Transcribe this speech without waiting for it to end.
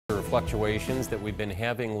fluctuations that we've been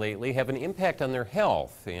having lately have an impact on their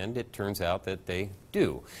health, and it turns out that they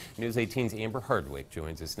do. News 18's Amber Hardwick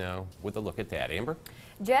joins us now with a look at that. Amber?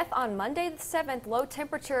 Jeff, on Monday the 7th, low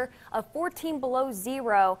temperature of 14 below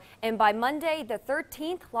zero, and by Monday the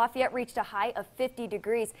 13th, Lafayette reached a high of 50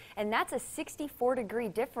 degrees, and that's a 64-degree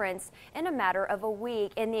difference in a matter of a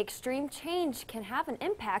week, and the extreme change can have an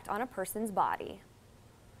impact on a person's body.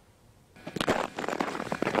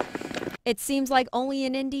 It seems like only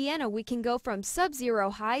in Indiana we can go from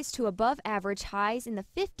sub-zero highs to above average highs in the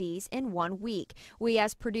 50s in 1 week. We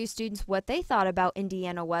asked Purdue students what they thought about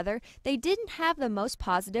Indiana weather. They didn't have the most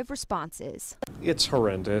positive responses. It's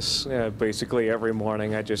horrendous. Basically every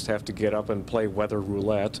morning I just have to get up and play weather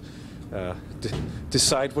roulette,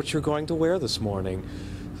 decide what you're going to wear this morning.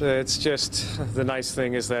 It's just, the nice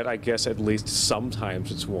thing is that I guess at least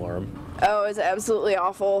sometimes it's warm. Oh, it's absolutely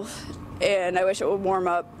awful, and I wish it would warm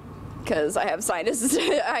up, because I have sinus.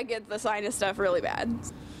 I get the sinus stuff really bad.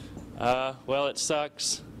 Well, it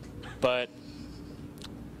sucks, but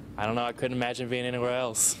I don't know, I couldn't imagine being anywhere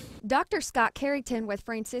else. Dr. Scott Carrington with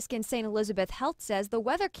Franciscan St. Elizabeth Health says the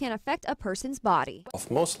weather can affect a person's body.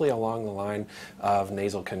 Mostly along the line of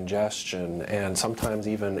nasal congestion and sometimes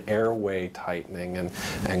even airway tightening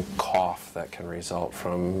and cough that can result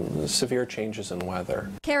from severe changes in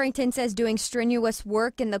weather. Carrington says doing strenuous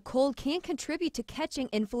work in the cold can contribute to catching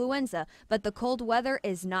influenza, but the cold weather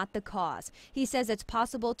is not the cause. He says it's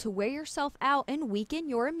possible to wear yourself out and weaken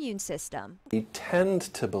your immune system. We tend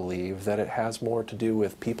to believe that it has more to do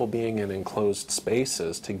with people being in enclosed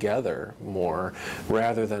spaces together more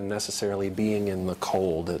rather than necessarily being in the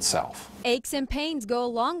cold itself. Aches and pains go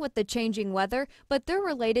along with the changing weather, but they're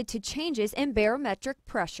related to changes in barometric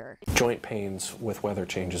pressure. Joint pains with weather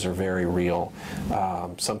changes are very real.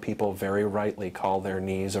 Some people very rightly call their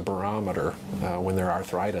knees a barometer when their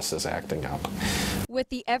arthritis is acting up. With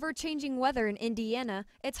the ever-changing weather in Indiana,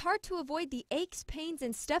 it's hard to avoid the aches, pains,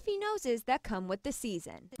 and stuffy noses that come with the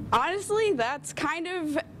season. Honestly, that's kind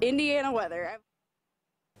of Indiana weather.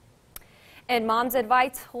 And mom's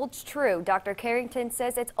advice holds true. Dr. Carrington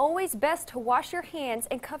says it's always best to wash your hands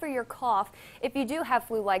and cover your cough if you do have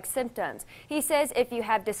flu-like symptoms. He says if you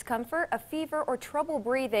have discomfort, a fever, or trouble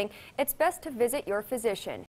breathing, it's best to visit your physician.